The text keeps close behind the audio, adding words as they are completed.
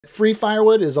Free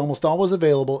firewood is almost always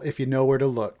available if you know where to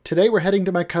look. Today we're heading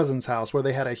to my cousin's house where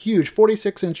they had a huge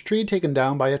 46-inch tree taken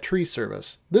down by a tree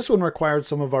service. This one required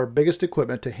some of our biggest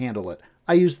equipment to handle it.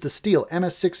 I used the steel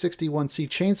MS661C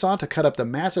chainsaw to cut up the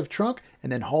massive trunk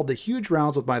and then hauled the huge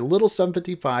rounds with my little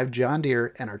 755 John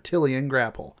Deere and Artillean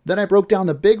grapple. Then I broke down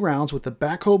the big rounds with the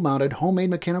backhoe mounted homemade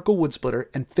mechanical wood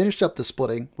splitter and finished up the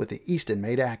splitting with the Easton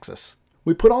made axis.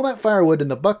 We put all that firewood in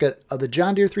the bucket of the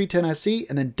John Deere 310 SE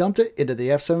and then dumped it into the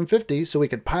F750 so we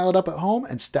could pile it up at home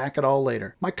and stack it all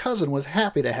later. My cousin was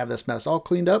happy to have this mess all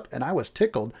cleaned up, and I was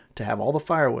tickled to have all the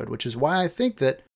firewood, which is why I think that